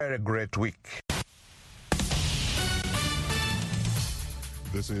very great week.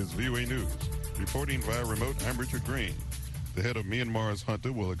 This is VOA News. Reporting via remote, I'm Richard Green. The head of Myanmar's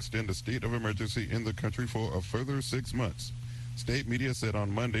junta will extend a state of emergency in the country for a further 6 months. State media said on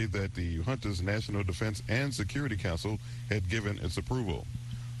Monday that the junta's National Defense and Security Council had given its approval.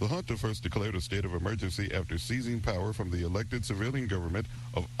 The junta first declared a state of emergency after seizing power from the elected civilian government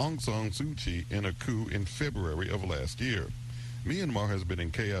of Aung San Suu Kyi in a coup in February of last year. Myanmar has been in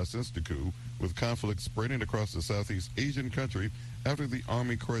chaos since the coup, with conflict spreading across the Southeast Asian country after the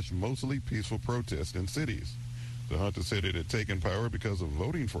army crushed mostly peaceful protests in cities. The junta said it had taken power because of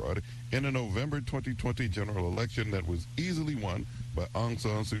voting fraud in a November 2020 general election that was easily won by Aung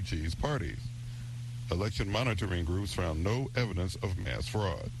San Suu Kyi's parties. Election monitoring groups found no evidence of mass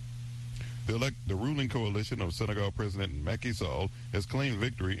fraud. The ruling coalition of Senegal President Macky Sall has claimed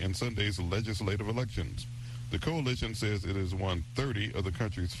victory in Sunday's legislative elections. The coalition says it has won 30 of the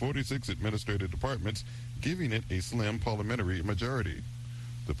country's 46 administrative departments, giving it a slim parliamentary majority.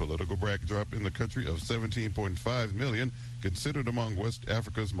 The political backdrop in the country of 17.5 million, considered among West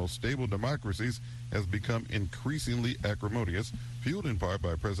Africa's most stable democracies, has become increasingly acrimonious, fueled in part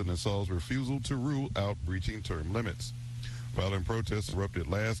by President Sall's refusal to rule out breaching term limits. Violent protests erupted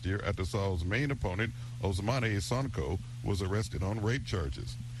last year after Sall's main opponent, Ousmane Sonko, was arrested on rape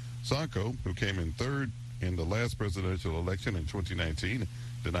charges. Sonko, who came in third in the last presidential election in 2019,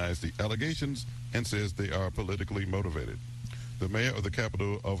 denies the allegations and says they are politically motivated. The mayor of the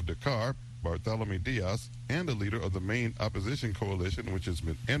capital of Dakar, Bartholomew Diaz, and the leader of the main opposition coalition, which has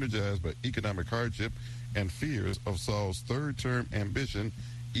been energized by economic hardship and fears of Sall's third-term ambition,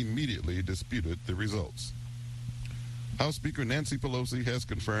 immediately disputed the results. House Speaker Nancy Pelosi has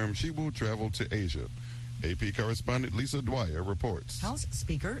confirmed she will travel to Asia. AP correspondent Lisa Dwyer reports. House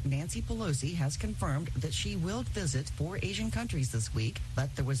Speaker Nancy Pelosi has confirmed that she will visit 4 Asian countries this week,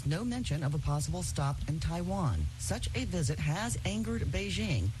 but there was no mention of a possible stop in Taiwan. Such a visit has angered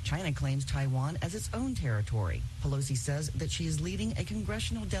Beijing. China claims Taiwan as its own territory. Pelosi says that she is leading a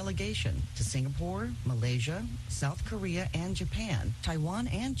congressional delegation to Singapore, Malaysia, South Korea, and Japan. Taiwan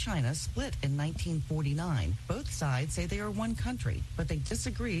and China split in 1949. Both sides say they are one country, but they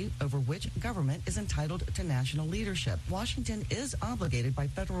disagree over which government is entitled to national leadership. Washington is obligated by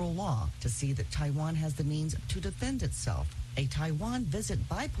federal law to see that Taiwan has the means to defend itself. A Taiwan visit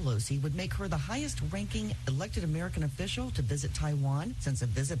by Pelosi would make her the highest-ranking elected American official to visit Taiwan since a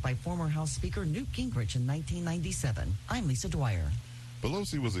visit by former House Speaker Newt Gingrich in 1997. I'm Lisa Dwyer.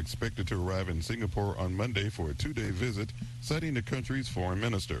 Pelosi was expected to arrive in Singapore on Monday for a 2-day visit, citing the country's foreign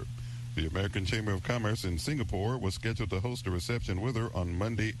minister. The American Chamber of Commerce in Singapore was scheduled to host a reception with her on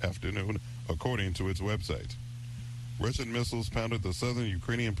Monday afternoon, according to its website. Russian missiles pounded the southern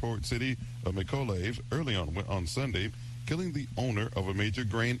Ukrainian port city of Mykolaiv early on Sunday, killing the owner of a major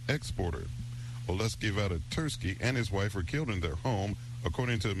grain exporter. Oleksiy Vadaturski and his wife were killed in their home,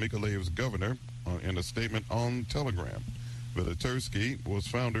 according to Mykolaiv's governor in a statement on Telegram. Vadaturski was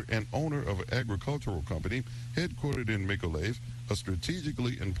founder and owner of an agricultural company headquartered in Mykolaiv, a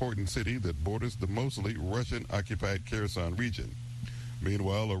strategically important city that borders the mostly Russian-occupied Kherson region.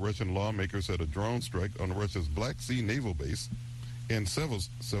 Meanwhile, a Russian lawmaker said a drone strike on Russia's Black Sea naval base in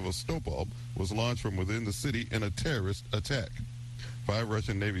Sevastopol was launched from within the city in a terrorist attack. 5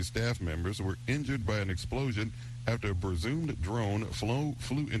 Russian Navy staff members were injured by an explosion after a presumed drone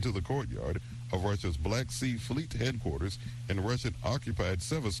flew into the courtyard of Russia's Black Sea Fleet headquarters in Russian-occupied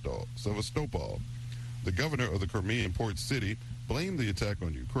Sevastopol. The governor of the Crimean port city blamed the attack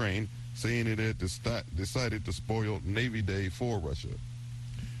on Ukraine, saying it had decided to spoil Navy Day for Russia.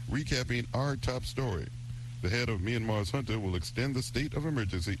 Recapping our top story, the head of Myanmar's junta will extend the state of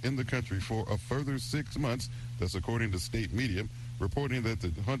emergency in the country for a further 6 months. That's according to state media, reporting that the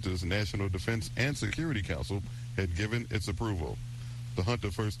junta's National Defense and Security Council had given its approval. The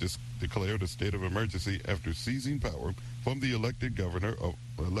junta first declared a state of emergency after seizing power from the elected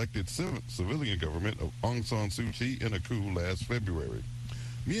civilian government of Aung San Suu Kyi in a coup last February.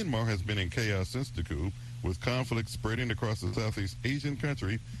 Myanmar has been in chaos since the coup, with conflict spreading across the Southeast Asian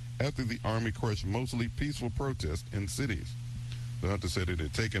country after the army crushed mostly peaceful protests in cities. The junta said it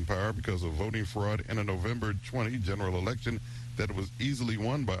had taken power because of voting fraud in a November 20 general election that was easily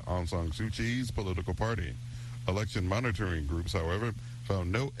won by Aung San Suu Kyi's political party. Election monitoring groups, however,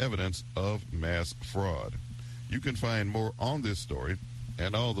 found no evidence of mass fraud. You can find more on this story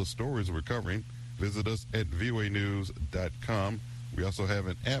and all the stories we're covering. Visit us at voanews.com. We also have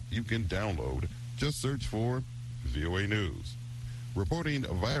an app you can download. Just search for VOA News. Reporting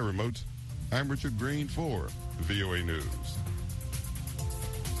via remote, I'm Richard Green for VOA News.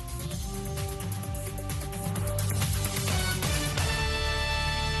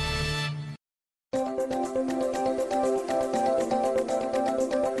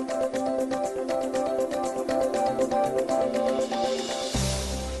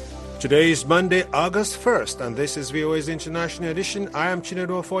 Today is Monday, August 1st, and this is VOA's International Edition. I am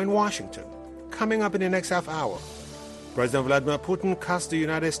Chinedu Ofo in Washington. Coming up in the next half hour, President Vladimir Putin casts the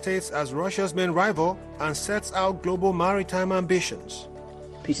United States as Russia's main rival and sets out global maritime ambitions.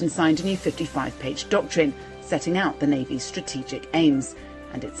 Putin signed a new 55-page doctrine setting out the Navy's strategic aims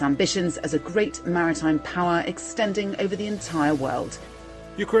and its ambitions as a great maritime power extending over the entire world.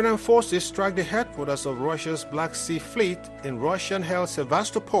 Ukrainian forces strike the headquarters of Russia's Black Sea Fleet in Russian-held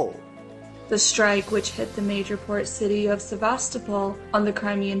Sevastopol. The strike, which hit the major port city of Sevastopol on the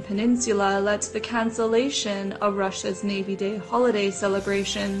Crimean Peninsula, led to the cancellation of Russia's Navy Day holiday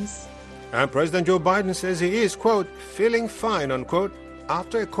celebrations. And President Joe Biden says he is, quote, feeling fine, unquote,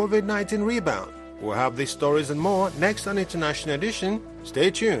 after a COVID-19 rebound. We'll have these stories and more next on International Edition.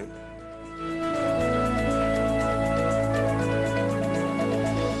 Stay tuned.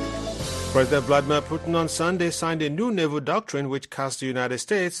 President Vladimir Putin on Sunday signed a new naval doctrine which casts the United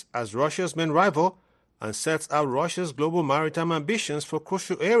States as Russia's main rival and sets out Russia's global maritime ambitions for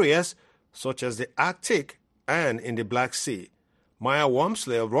crucial areas such as the Arctic and in the Black Sea. Maya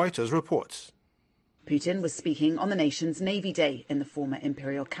Wormsley of Reuters reports. Putin was speaking on the nation's Navy Day in the former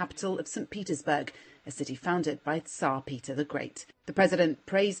imperial capital of St. Petersburg, a city founded by Tsar Peter the Great. The president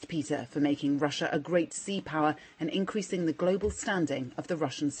praised Peter for making Russia a great sea power and increasing the global standing of the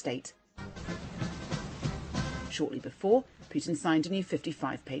Russian state. Shortly before, Putin signed a new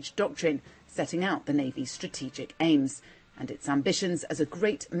 55-page doctrine setting out the Navy's strategic aims and its ambitions as a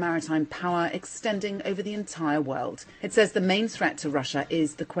great maritime power extending over the entire world. It says the main threat to Russia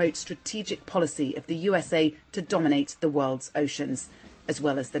is the, quote, strategic policy of the USA to dominate the world's oceans, as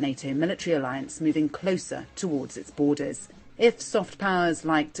well as the NATO military alliance moving closer towards its borders. If soft powers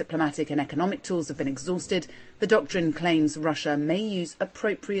like diplomatic and economic tools have been exhausted, the doctrine claims Russia may use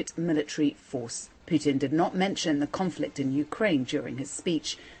appropriate military force. Putin did not mention the conflict in Ukraine during his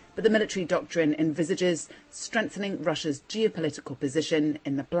speech, but the military doctrine envisages strengthening Russia's geopolitical position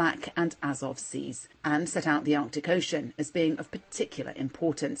in the Black and Azov Seas and set out the Arctic Ocean as being of particular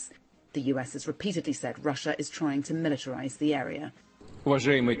importance. The US has repeatedly said Russia is trying to militarize the area.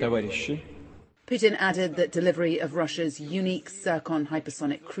 Уважаемые товарищи, Putin added that delivery of Russia's unique Zircon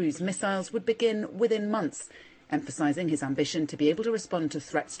hypersonic cruise missiles would begin within months, emphasising his ambition to be able to respond to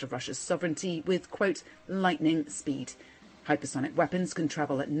threats to Russia's sovereignty with, quote, lightning speed. Hypersonic weapons can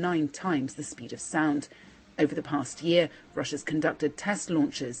travel at 9 times the speed of sound. Over the past year, Russia's conducted test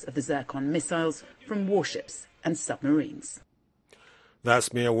launches of the Zircon missiles from warships and submarines.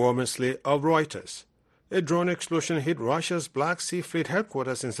 That's Mia Wormsley of Reuters. A drone explosion hit Russia's Black Sea Fleet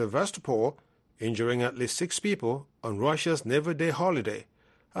headquarters in Sevastopol, injuring at least 6 people on Russia's Naval Day holiday.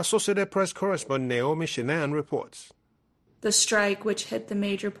 Associated Press correspondent Naomi Shenan reports. The strike, which hit the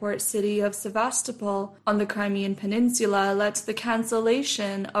major port city of Sevastopol on the Crimean Peninsula, led to the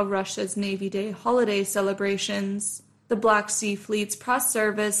cancellation of Russia's Navy Day holiday celebrations. The Black Sea Fleet's press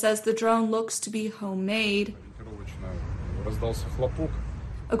service says the drone looks to be homemade.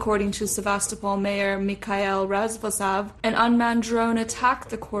 According to Sevastopol Mayor Mikhail Razvosov, an unmanned drone attacked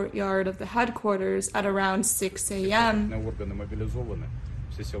the courtyard of the headquarters at around 6 a.m.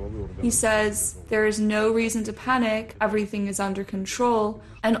 He says, there is no reason to panic, everything is under control,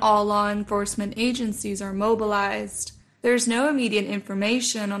 and all law enforcement agencies are mobilized. There is no immediate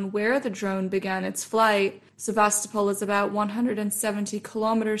information on where the drone began its flight. Sevastopol is about 170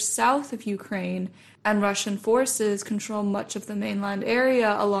 kilometers south of Ukraine, and Russian forces control much of the mainland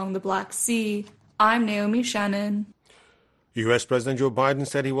area along the Black Sea. I'm Naomi Shannon. U.S. President Joe Biden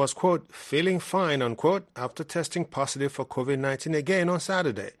said he was, quote, feeling fine, unquote, after testing positive for COVID-19 again on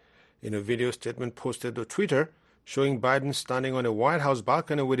Saturday. In a video statement posted to Twitter showing Biden standing on a White House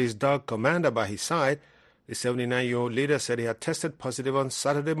balcony with his dog Commander by his side, the 79-year-old leader said he had tested positive on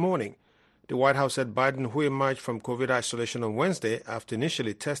Saturday morning. The White House said Biden, who emerged from COVID isolation on Wednesday after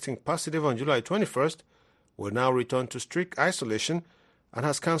initially testing positive on July 21st, will now return to strict isolation and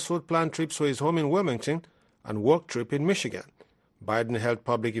has cancelled planned trips for his home in Wilmington and work trip in Michigan. Biden held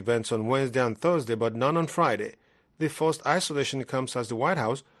public events on Wednesday and Thursday, but none on Friday. The forced isolation comes as the White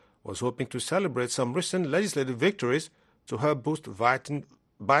House was hoping to celebrate some recent legislative victories to help boost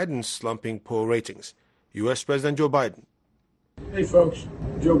Biden's slumping poll ratings. U.S. President Joe Biden. Hey folks,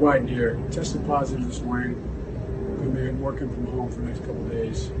 Joe Biden here. Tested positive this morning. Going to be working from home for the next couple of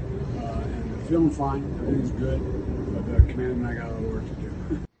days. And feeling fine. Everything's good. But Commander and I got a lot of work to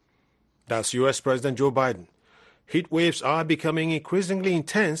do. That's U.S. President Joe Biden. Heat waves are becoming increasingly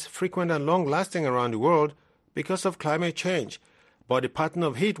intense, frequent and long-lasting around the world because of climate change. But the pattern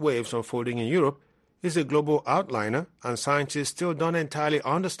of heat waves unfolding in Europe is a global outliner, and scientists still don't entirely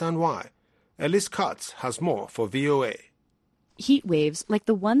understand why. Elise Katz has more for VOA. Heat waves like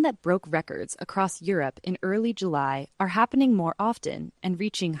the one that broke records across Europe in early July are happening more often and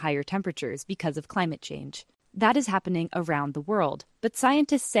reaching higher temperatures because of climate change. That is happening around the world, but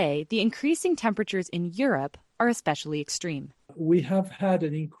scientists say the increasing temperatures in Europe are especially extreme. We have had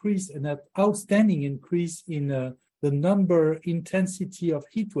an outstanding increase in the intensity of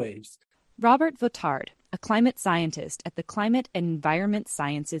heat waves. Robert Votard, a climate scientist at the Climate and Environment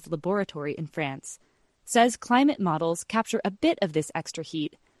Sciences Laboratory in France, says climate models capture a bit of this extra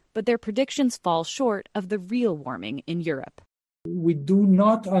heat, but their predictions fall short of the real warming in Europe. We do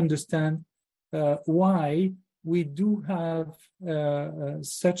not understand why we do have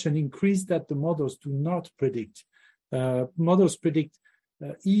such an increase that the models do not predict. Models predict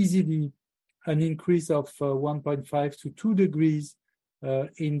easily an increase of 1.5 to 2 degrees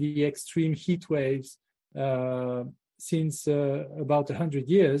in the extreme heat waves since about 100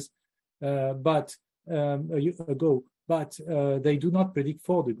 years ago, but they do not predict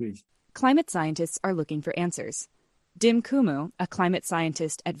 4 degrees. Climate scientists are looking for answers. Dim Kumu, a climate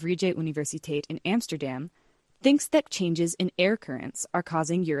scientist at Vrije Universiteit in Amsterdam, thinks that changes in air currents are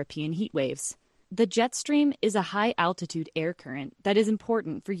causing European heat waves. The jet stream is a high-altitude air current that is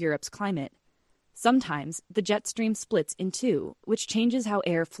important for Europe's climate. Sometimes the jet stream splits in two, which changes how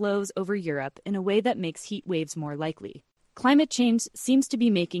air flows over Europe in a way that makes heat waves more likely. Climate change seems to be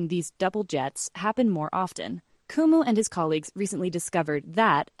making these double jets happen more often. Kumu and his colleagues recently discovered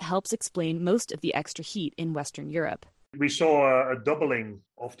that helps explain most of the extra heat in Western Europe. We saw a doubling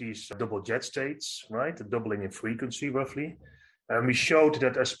of these double jet states, right? A doubling in frequency, roughly. And we showed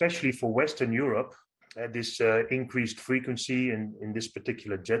that especially for Western Europe, this increased frequency in this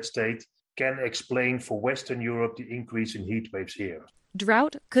particular jet state can explain for Western Europe the increase in heat waves here.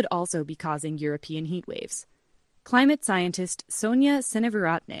 Drought could also be causing European heat waves. Climate scientist Sonja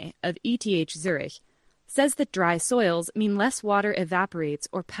Seneviratne of ETH Zurich says that dry soils mean less water evaporates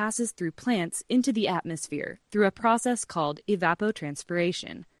or passes through plants into the atmosphere through a process called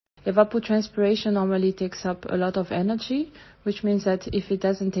evapotranspiration. Evapotranspiration normally takes up a lot of energy, which means that if it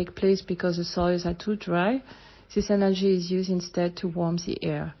doesn't take place because the soils are too dry, this energy is used instead to warm the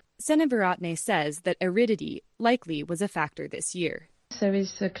air. Seneviratne says that aridity likely was a factor this year. There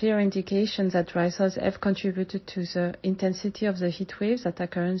is a clear indication that dry soils have contributed to the intensity of the heat waves that are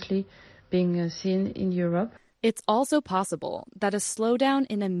currently being seen in Europe. It's also possible that a slowdown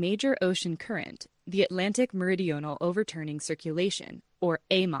in a major ocean current, the Atlantic Meridional Overturning Circulation, or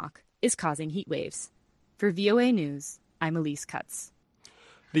AMOC, is causing heat waves. For VOA News, I'm Elise Cutts.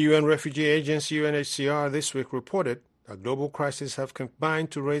 The UN Refugee Agency, UNHCR, this week reported that global crises have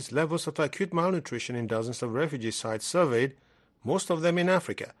combined to raise levels of acute malnutrition in dozens of refugee sites surveyed, most of them in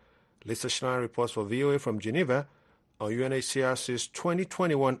Africa. Lisa Schlein reports for VOA from Geneva on UNHCR's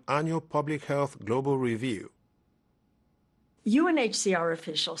 2021 Annual Public Health Global Review. UNHCR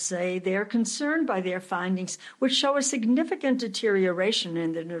officials say they are concerned by their findings, which show a significant deterioration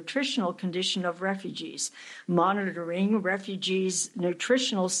in the nutritional condition of refugees. Monitoring refugees'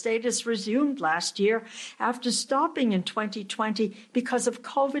 nutritional status resumed last year after stopping in 2020 because of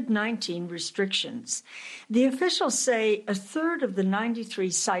COVID-19 restrictions. The officials say a third of the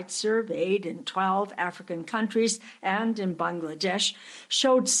 93 sites surveyed in 12 African countries and in Bangladesh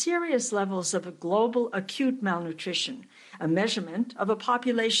showed serious levels of global acute malnutrition, a measurement of a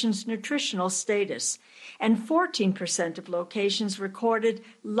population's nutritional status, and 14% of locations recorded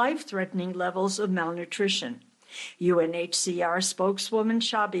life-threatening levels of malnutrition. UNHCR spokeswoman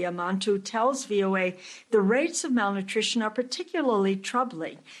Shabia Mantou tells VOA the rates of malnutrition are particularly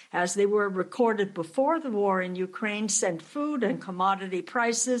troubling, as they were recorded before the war in Ukraine sent food and commodity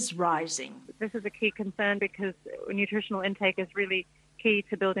prices rising. This is a key concern because nutritional intake is really key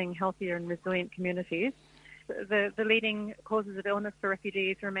to building healthier and resilient communities. The leading causes of illness for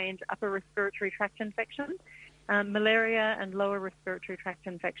refugees remained upper respiratory tract infection, malaria and lower respiratory tract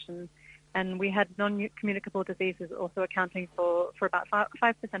infection. And we had non-communicable diseases also accounting for about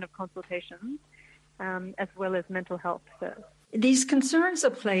 5% of consultations, as well as mental health. These concerns are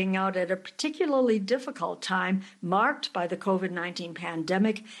playing out at a particularly difficult time marked by the COVID-19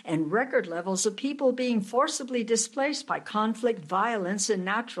 pandemic and record levels of people being forcibly displaced by conflict, violence, and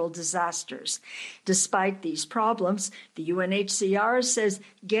natural disasters. Despite these problems, the UNHCR says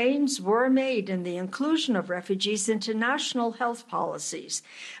gains were made in the inclusion of refugees into national health policies.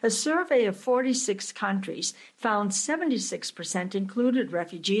 A survey of 46 countries found 76% included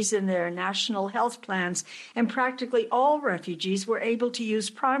refugees in their national health plans, and practically all refugees refugees were able to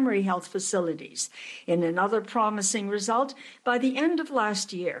use primary health facilities. In another promising result, by the end of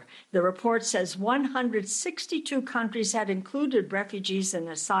last year, the report says 162 countries had included refugees and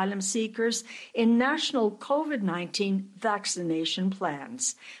asylum seekers in national COVID-19 vaccination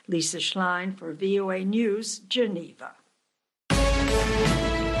plans. Lisa Schlein for VOA News, Geneva.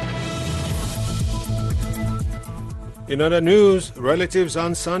 In other news, relatives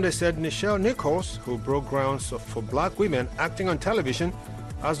on Sunday said Nichelle Nichols, who broke grounds for black women acting on television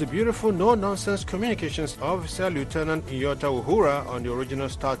as the beautiful no-nonsense communications officer Lieutenant Nyota Uhura on the original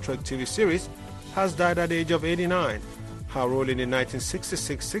Star Trek TV series, has died at the age of 89. Her role in the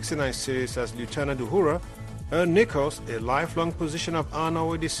 1966-69 series as Lieutenant Uhura earned Nichols a lifelong position of honor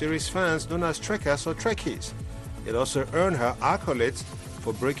with the series fans known as Trekkers or Trekkies. It also earned her accolades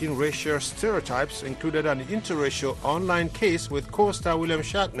for breaking racial stereotypes, included an interracial online case with co-star William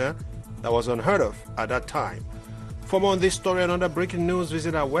Shatner that was unheard of at that time. For more on this story and other breaking news,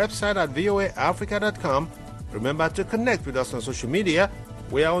 visit our website at voaafrica.com. Remember to connect with us on social media.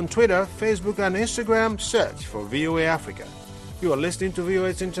 We are on Twitter, Facebook, and Instagram. Search for VOA Africa. You are listening to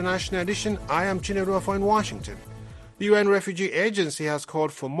VOA's International Edition. I am Chinedu Afo in Washington. The UN Refugee Agency has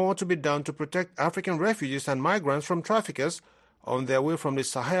called for more to be done to protect African refugees and migrants from traffickers on their way from the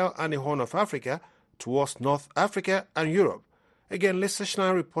Sahel and the Horn of Africa towards North Africa and Europe. Again, Lisa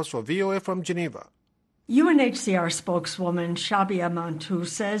Schlein reports for VOA from Geneva. UNHCR spokeswoman Shabia Mantou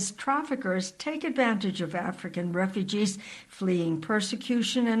says traffickers take advantage of African refugees fleeing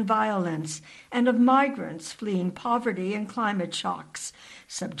persecution and violence, and of migrants fleeing poverty and climate shocks,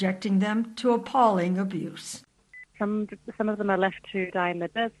 subjecting them to appalling abuse. Some of them are left to die in the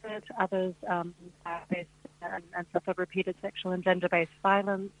desert, others are faced and suffer repeated sexual and gender-based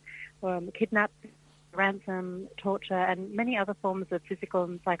violence, kidnapping, ransom, torture, and many other forms of physical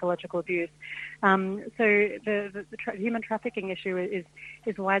and psychological abuse. So the human trafficking issue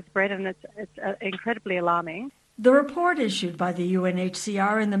is widespread, and it's incredibly alarming. The report issued by the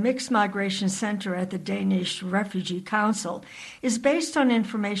UNHCR and the Mixed Migration Center at the Danish Refugee Council is based on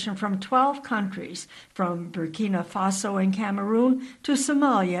information from 12 countries, from Burkina Faso and Cameroon to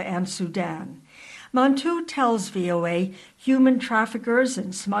Somalia and Sudan. Mantou tells VOA human traffickers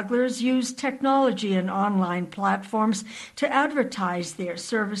and smugglers use technology and online platforms to advertise their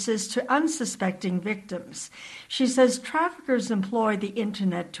services to unsuspecting victims. She says traffickers employ the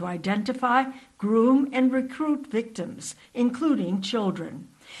internet to identify, groom, and recruit victims, including children.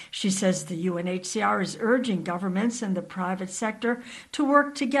 She says the UNHCR is urging governments and the private sector to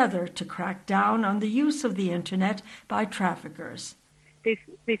work together to crack down on the use of the internet by traffickers.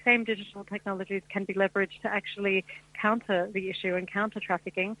 These same digital technologies can be leveraged to actually counter the issue and counter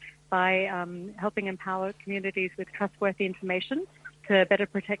trafficking by helping empower communities with trustworthy information to better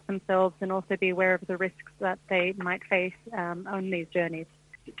protect themselves and also be aware of the risks that they might face on these journeys,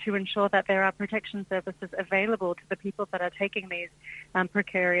 to ensure that there are protection services available to the people that are taking these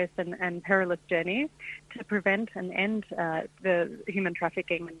precarious and perilous journeys to prevent and end the human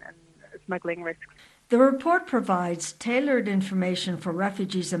trafficking and smuggling risks. The report provides tailored information for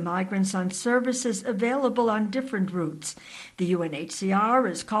refugees and migrants on services available on different routes. The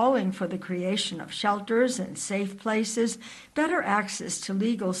UNHCR is calling for the creation of shelters and safe places, better access to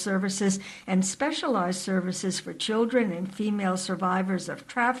legal services, and specialized services for children and female survivors of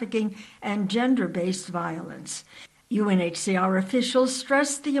trafficking and gender-based violence. UNHCR officials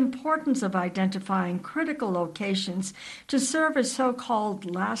stressed the importance of identifying critical locations to serve as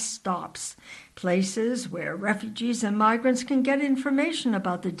so-called last stops, places where refugees and migrants can get information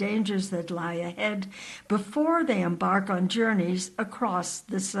about the dangers that lie ahead before they embark on journeys across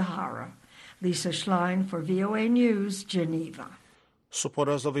the Sahara. Lisa Schlein for VOA News, Geneva.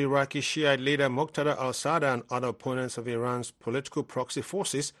 Supporters of Iraqi Shiite leader Muqtada al-Sadr and other opponents of Iran's political proxy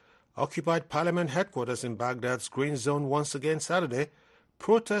forces occupied parliament headquarters in Baghdad's Green Zone once again Saturday,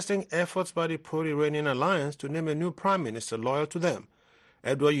 protesting efforts by the pro-Iranian alliance to name a new prime minister loyal to them.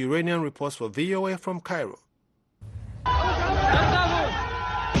 Edward Uranian reports for VOA from Cairo.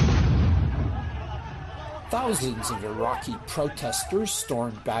 Thousands of Iraqi protesters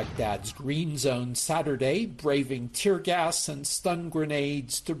stormed Baghdad's Green Zone Saturday, braving tear gas and stun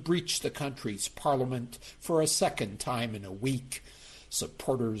grenades to breach the country's parliament for a second time in a week.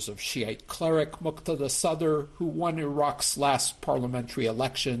 Supporters of Shiite cleric Muqtada Sadr, who won Iraq's last parliamentary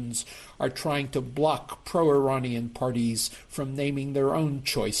elections, are trying to block pro-Iranian parties from naming their own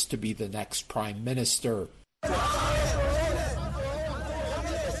choice to be the next prime minister.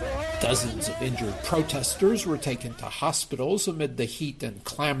 Dozens of injured protesters were taken to hospitals amid the heat and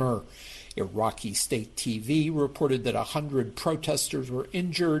clamor. Iraqi state TV reported that 100 protesters were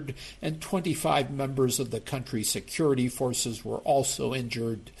injured and 25 members of the country's security forces were also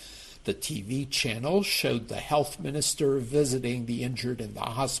injured. The TV channel showed the health minister visiting the injured in the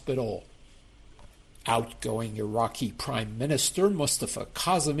hospital. Outgoing Iraqi Prime Minister Mustafa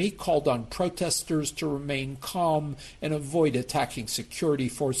Kazemi called on protesters to remain calm and avoid attacking security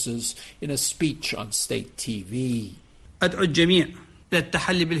forces in a speech on state TV.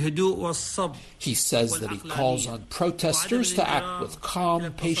 He says that he calls on protesters to act with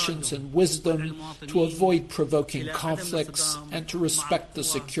calm, patience, and wisdom to avoid provoking conflicts and to respect the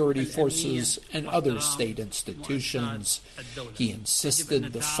security forces and other state institutions. He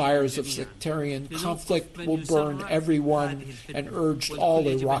insisted the fires of sectarian conflict will burn everyone and urged all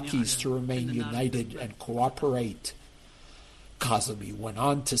Iraqis to remain united and cooperate. Kazemi went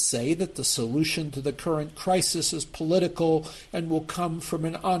on to say that the solution to the current crisis is political and will come from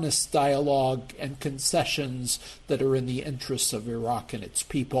an honest dialogue and concessions that are in the interests of Iraq and its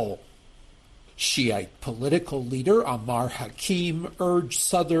people. Shiite political leader Ammar Hakim urged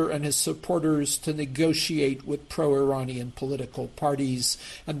Sadr and his supporters to negotiate with pro-Iranian political parties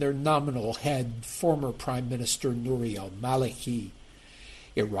and their nominal head, former Prime Minister Nouri al-Maliki.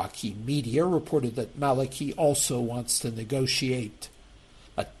 Iraqi media reported that Maliki also wants to negotiate.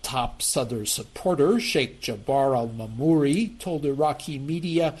 A top Sadr supporter, Sheikh Jabbar al-Mamouri, told Iraqi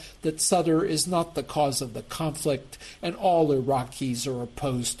media that Sadr is not the cause of the conflict and all Iraqis are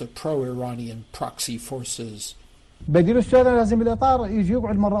opposed to pro-Iranian proxy forces.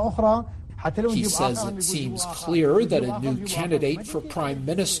 He says it seems clear that a new candidate for prime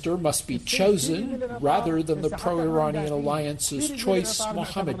minister must be chosen rather than the pro-Iranian alliance's choice,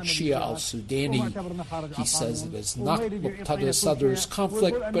 Mohammed Shia al-Sudani. He says it is not Muqtada Sadr's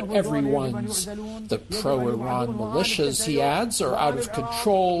conflict, but everyone's. The pro-Iran militias, he adds, are out of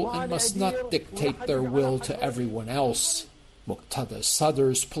control and must not dictate their will to everyone else. Muqtada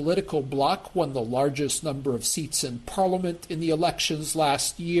Sadr's political bloc won the largest number of seats in parliament in the elections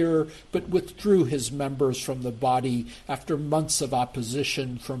last year, but withdrew his members from the body after months of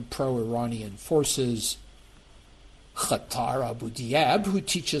opposition from pro-Iranian forces. Khatar Abu Diab, who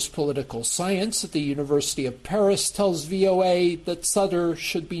teaches political science at the University of Paris, tells VOA that Sadr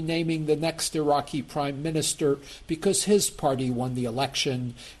should be naming the next Iraqi prime minister because his party won the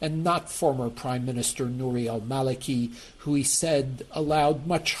election and not former Prime Minister Nouri al-Maliki, who he said allowed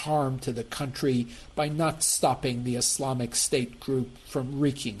much harm to the country by not stopping the Islamic State group from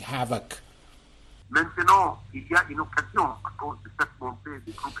wreaking havoc.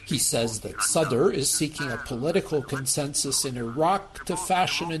 He says that Sadr is seeking a political consensus in Iraq to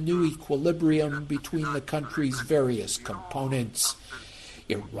fashion a new equilibrium between the country's various components.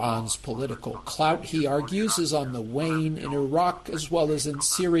 Iran's political clout, he argues, is on the wane in Iraq as well as in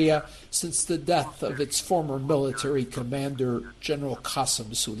Syria since the death of its former military commander, General Qasem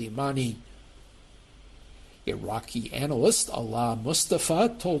Soleimani. Iraqi analyst Alaa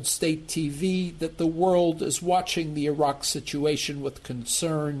Mustafa told State TV that the world is watching the Iraq situation with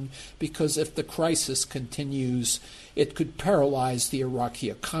concern because if the crisis continues, it could paralyze the Iraqi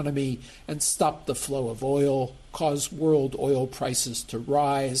economy and stop the flow of oil, cause world oil prices to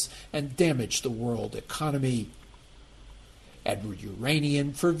rise, and damage the world economy. Edward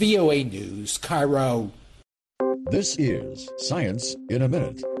Uranian for VOA News, Cairo. This is Science in a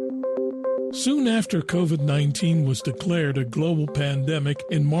Minute. Soon after COVID-19 was declared a global pandemic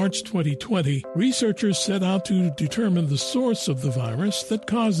in March 2020, researchers set out to determine the source of the virus that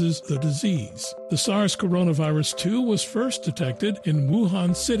causes the disease. The SARS coronavirus 2 was first detected in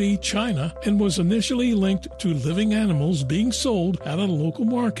Wuhan City, China, and was initially linked to living animals being sold at a local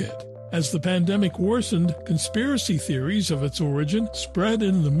market. As the pandemic worsened, conspiracy theories of its origin spread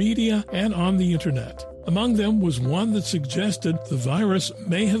in the media and on the internet. Among them was one that suggested the virus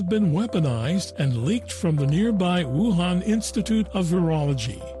may have been weaponized and leaked from the nearby Wuhan Institute of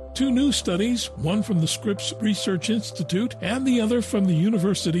Virology. Two new studies, one from the Scripps Research Institute and the other from the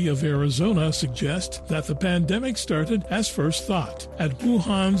University of Arizona, suggest that the pandemic started as first thought at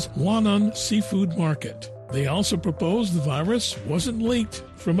Wuhan's Huanan Seafood Market. They also propose the virus wasn't leaked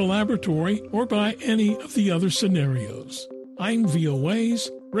from a laboratory or by any of the other scenarios. I'm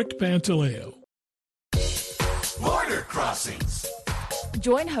VOA's Rick Pantaleo. Border Crossings.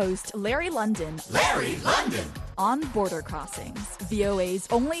 Join host Larry London on Border Crossings, VOA's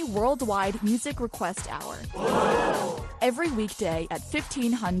only worldwide music request hour. Whoa. Every weekday at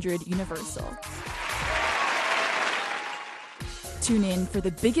 1500 Universal. Tune in for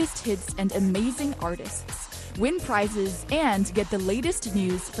the biggest hits and amazing artists, win prizes, and get the latest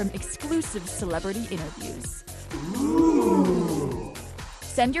news from exclusive celebrity interviews. Ooh.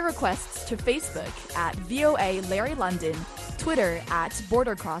 Send your requests to Facebook at VOA Larry London, Twitter at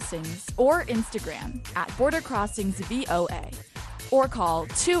Border Crossings, or Instagram at Border Crossings VOA. Or call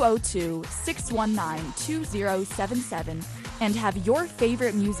 202-619-2077 and have your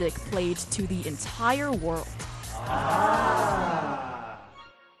favorite music played to the entire world.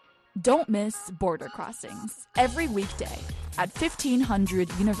 Don't miss Border Crossings every weekday at 1500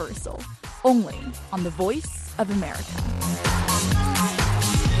 Universal, only on the Voice of America.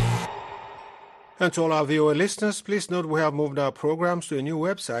 And to all our VOA listeners, please note we have moved our programs to a new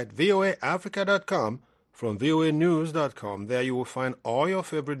website, voaafrica.com, from voanews.com. There you will find all your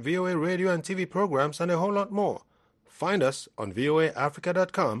favorite VOA radio and TV programs and a whole lot more. Find us on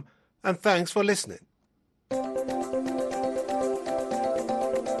voaafrica.com, and thanks for listening.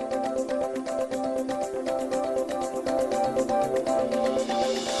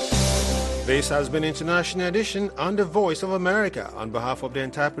 This has been International Edition on the Voice of America. On behalf of the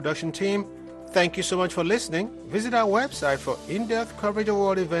entire production team, thank you so much for listening. Visit our website for in-depth coverage of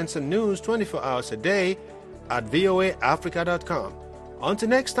world events and news 24 hours a day at voaafrica.com. Until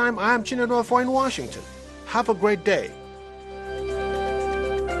next time, I am Chinadu Afua in Washington. Have a great day.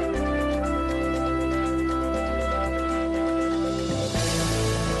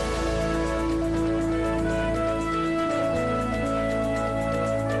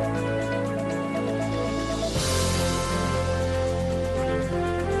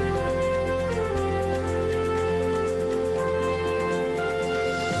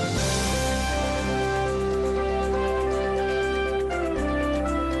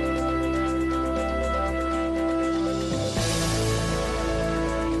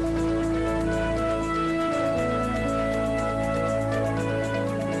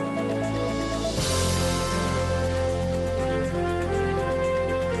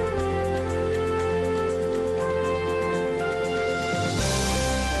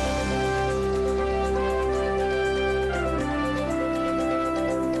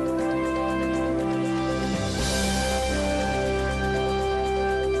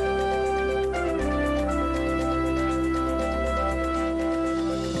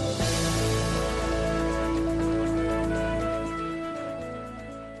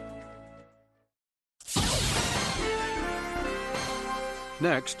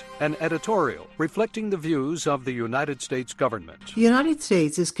 Next, an editorial reflecting the views of the United States government. The United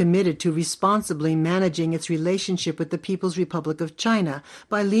States is committed to responsibly managing its relationship with the People's Republic of China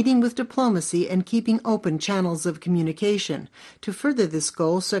by leading with diplomacy and keeping open channels of communication. To further this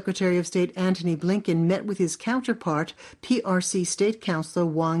goal, Secretary of State Antony Blinken met with his counterpart, PRC State Councilor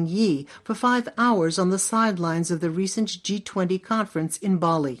Wang Yi, for 5 hours on the sidelines of the recent G20 conference in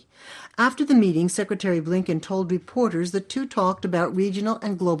Bali. After the meeting, Secretary Blinken told reporters the two talked about regional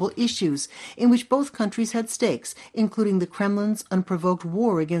and global issues in which both countries had stakes, including the Kremlin's unprovoked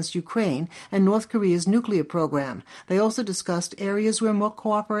war against Ukraine and North Korea's nuclear program. They also discussed areas where more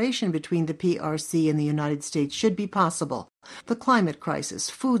cooperation between the PRC and the United States should be possible: the climate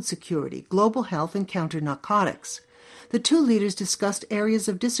crisis, food security, global health, and counter-narcotics. The two leaders discussed areas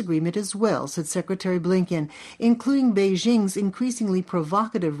of disagreement as well, said Secretary Blinken, including Beijing's increasingly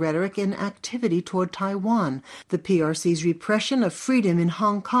provocative rhetoric and activity toward Taiwan, the PRC's repression of freedom in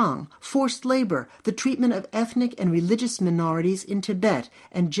Hong Kong, forced labor, the treatment of ethnic and religious minorities in Tibet,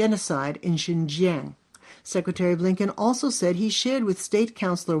 and genocide in Xinjiang. Secretary Blinken also said he shared with State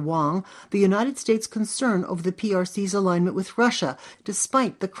Councilor Wang the United States' concern over the PRC's alignment with Russia,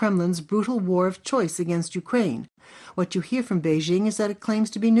 despite the Kremlin's brutal war of choice against Ukraine. What you hear from Beijing is that it claims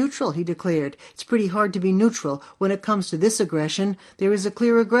to be neutral, he declared. It's pretty hard to be neutral when it comes to this aggression. There is a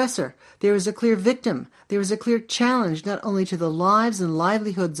clear aggressor. There is a clear victim. There is a clear challenge not only to the lives and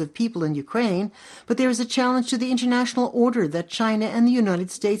livelihoods of people in Ukraine, but there is a challenge to the international order that China and the United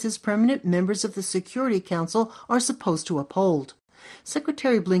States as permanent members of the Security Council are supposed to uphold.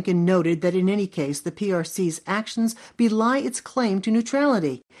 Secretary Blinken noted that in any case, the PRC's actions belie its claim to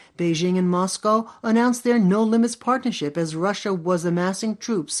neutrality. Beijing and Moscow announced their no-limits partnership as Russia was amassing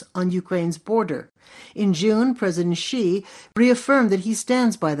troops on Ukraine's border. In June, President Xi reaffirmed that he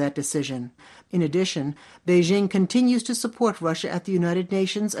stands by that decision. In addition, Beijing continues to support Russia at the United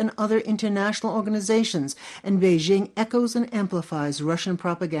Nations and other international organizations, and Beijing echoes and amplifies Russian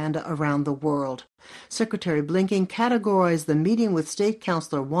propaganda around the world. Secretary Blinken categorized the meeting with State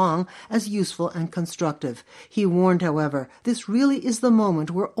Councilor Wang as useful and constructive. He warned, however, this really is the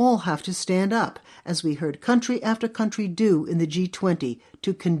moment where all have to stand up, as we heard country after country do in the G20,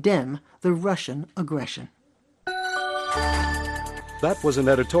 to condemn the Russian aggression. That was an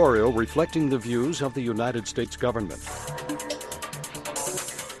editorial reflecting the views of the United States government.